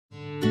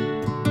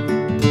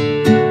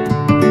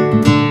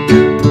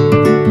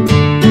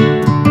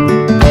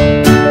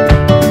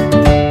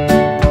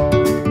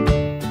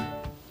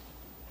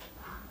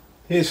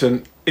Here's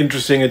an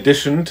interesting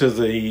addition to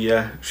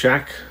the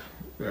shack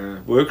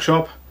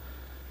workshop.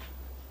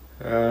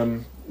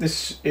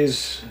 This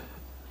is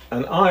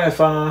an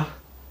IFR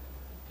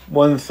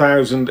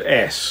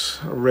 1000S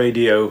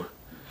radio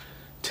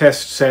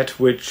test set,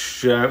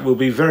 which will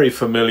be very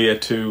familiar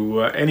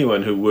to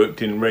anyone who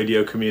worked in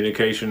radio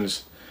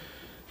communications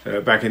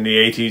back in the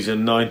 80s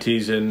and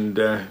 90s and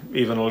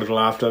even a little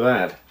after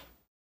that.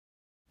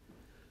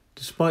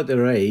 Despite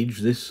their age,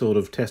 this sort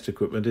of test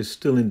equipment is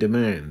still in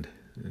demand.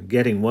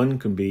 Getting one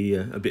can be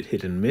a bit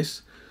hit and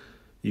miss.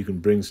 You can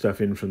bring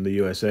stuff in from the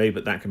USA,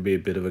 but that can be a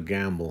bit of a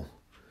gamble.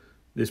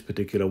 This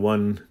particular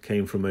one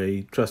came from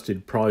a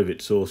trusted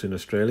private source in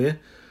Australia.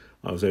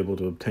 I was able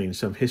to obtain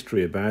some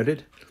history about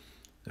it.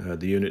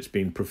 The unit's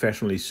been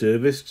professionally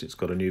serviced. It's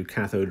got a new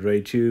cathode ray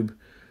tube,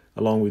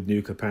 along with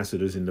new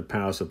capacitors in the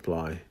power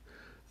supply. And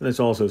there's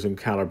also some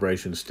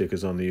calibration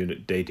stickers on the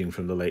unit dating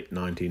from the late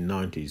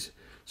 1990s,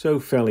 so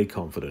fairly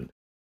confident.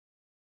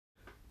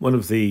 One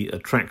of the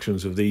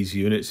attractions of these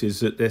units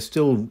is that they're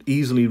still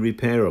easily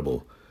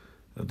repairable.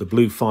 The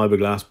blue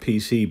fiberglass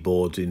PC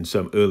boards in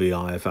some early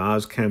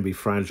IFRs can be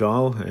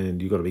fragile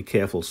and you've got to be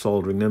careful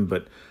soldering them,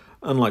 but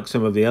unlike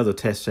some of the other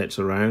test sets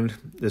around,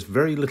 there's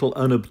very little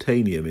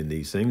unobtainium in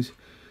these things.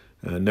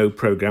 No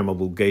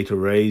programmable gate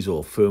arrays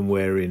or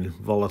firmware in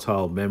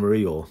volatile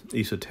memory or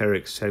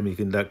esoteric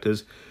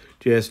semiconductors,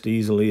 just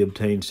easily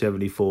obtained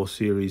 74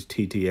 series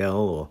TTL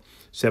or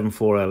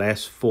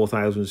 74LS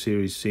 4000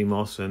 series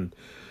CMOS and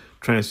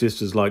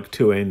transistors like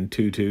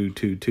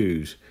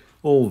 2N2222s.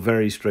 All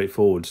very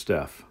straightforward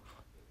stuff.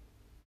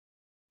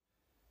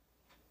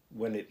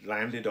 When it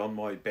landed on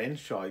my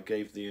bench, I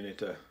gave the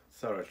unit a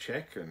thorough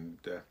check and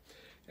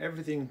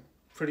everything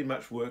pretty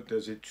much worked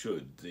as it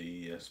should.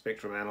 The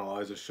spectrum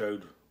analyzer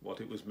showed what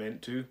it was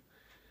meant to.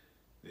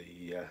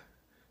 The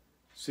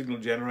signal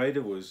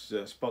generator was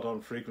spot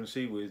on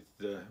frequency with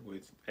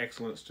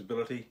excellent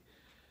stability,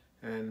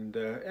 and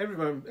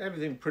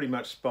everything pretty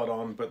much spot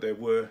on, but there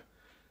were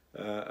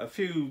a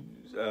few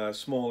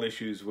small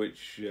issues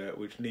which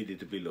needed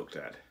to be looked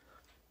at.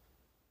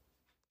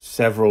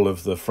 Several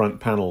of the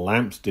front panel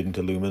lamps didn't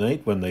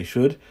illuminate when they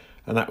should,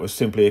 and that was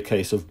simply a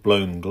case of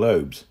blown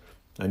globes.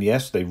 And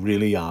yes, they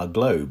really are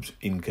globes,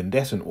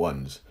 incandescent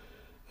ones.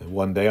 And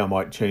one day I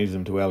might change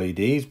them to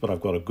LEDs, but I've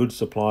got a good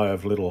supply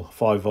of little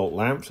 5-volt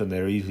lamps and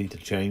they're easy to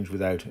change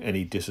without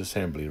any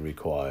disassembly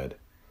required.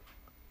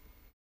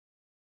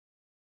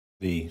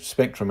 The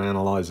spectrum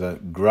analyzer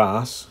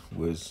grass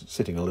was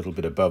sitting a little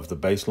bit above the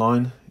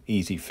baseline.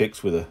 Easy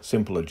fix with a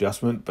simple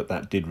adjustment, but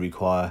that did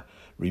require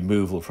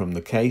removal from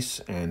the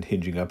case and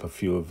hinging up a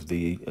few of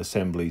the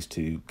assemblies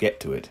to get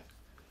to it.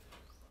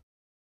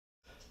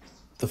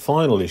 The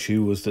final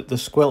issue was that the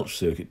squelch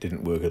circuit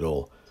didn't work at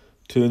all.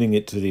 Turning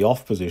it to the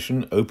off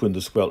position opened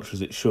the squelch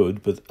as it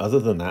should, but other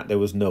than that there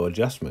was no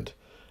adjustment.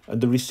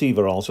 And the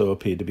receiver also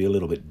appeared to be a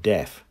little bit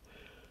deaf.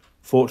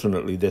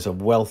 Fortunately, there's a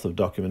wealth of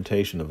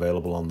documentation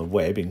available on the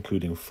web,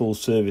 including full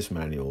service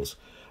manuals,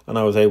 and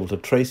I was able to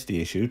trace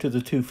the issue to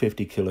the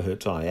 250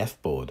 kHz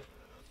IF board.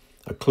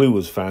 A clue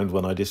was found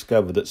when I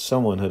discovered that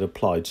someone had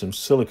applied some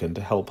silicon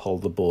to help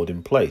hold the board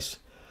in place.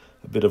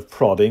 A bit of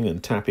prodding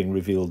and tapping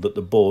revealed that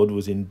the board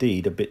was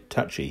indeed a bit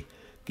touchy,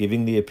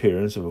 giving the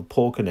appearance of a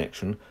poor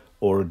connection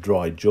or a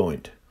dry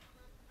joint.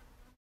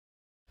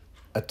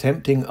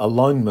 Attempting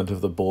alignment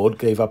of the board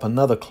gave up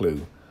another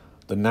clue.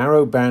 The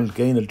narrow band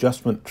gain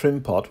adjustment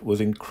trim pot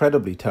was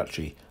incredibly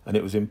touchy, and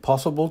it was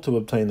impossible to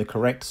obtain the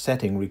correct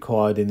setting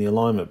required in the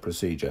alignment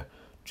procedure.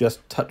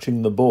 Just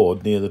touching the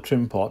board near the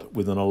trim pot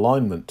with an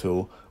alignment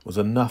tool was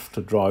enough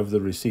to drive the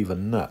receiver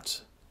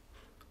nuts.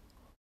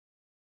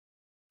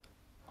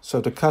 So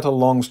to cut a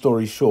long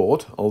story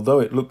short, although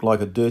it looked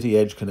like a dirty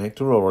edge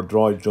connector or a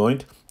dry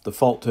joint, the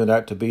fault turned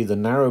out to be the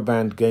narrow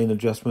band gain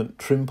adjustment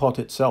trim pot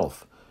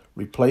itself.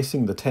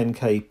 Replacing the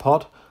 10K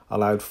pot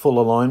allowed full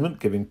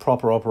alignment, giving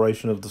proper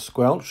operation of the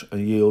squelch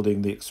and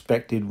yielding the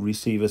expected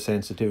receiver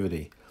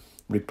sensitivity.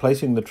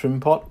 Replacing the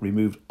trim pot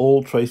removed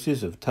all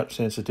traces of touch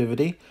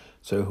sensitivity,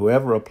 so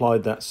whoever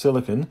applied that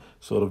silicon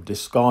sort of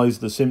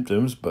disguised the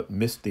symptoms but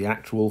missed the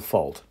actual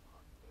fault.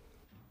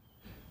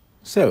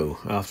 So,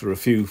 after a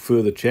few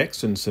further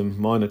checks and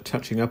some minor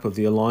touching up of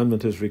the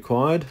alignment as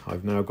required,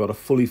 I've now got a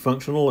fully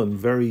functional and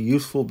very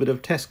useful bit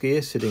of test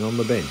gear sitting on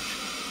the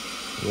bench.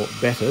 What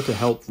better to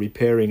help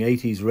repairing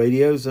 80s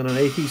radios than an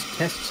 80s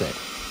test set?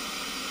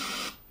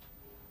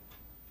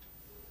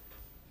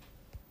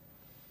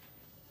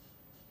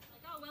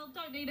 Oh, well,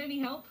 don't need any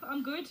help.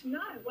 I'm good. No,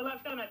 well,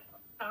 I've done it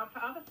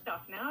for other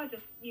stuff now.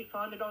 You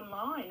find it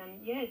online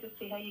and, yeah, just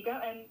see how you go.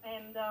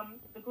 And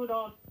the good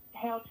old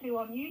how-to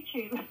on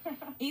YouTube.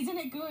 Isn't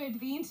it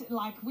good?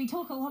 We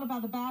talk a lot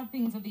about the bad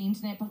things of the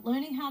internet, but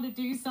learning how to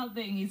do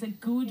something is a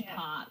good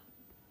part.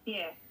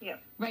 Yeah.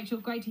 Rachel,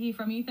 great to hear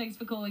from you. Thanks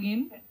for calling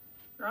in. Okay.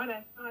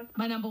 Righto. Bye.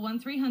 My number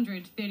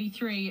 1300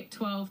 33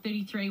 12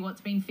 33.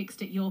 What's been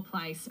fixed at your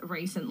place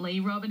recently?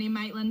 Robin in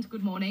Maitland,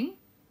 good morning.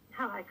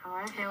 Hello,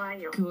 Kaya. How are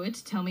you? Good.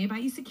 Tell me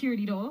about your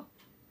security door.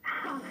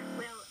 Well,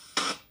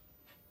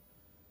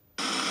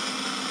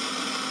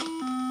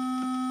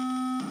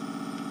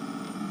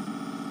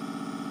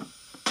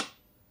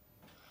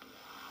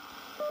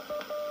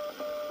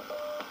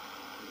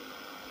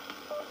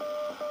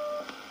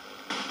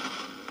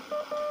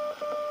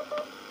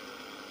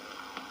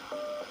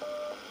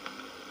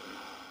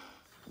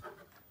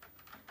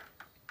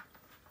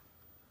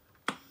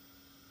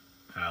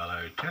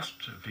 Electronic test,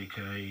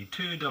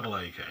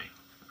 VK2AAK.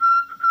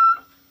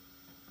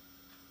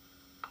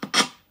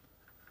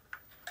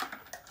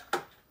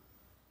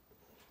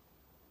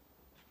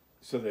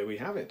 So there we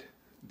have it,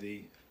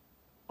 the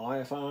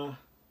IFR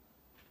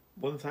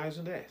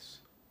 1000S.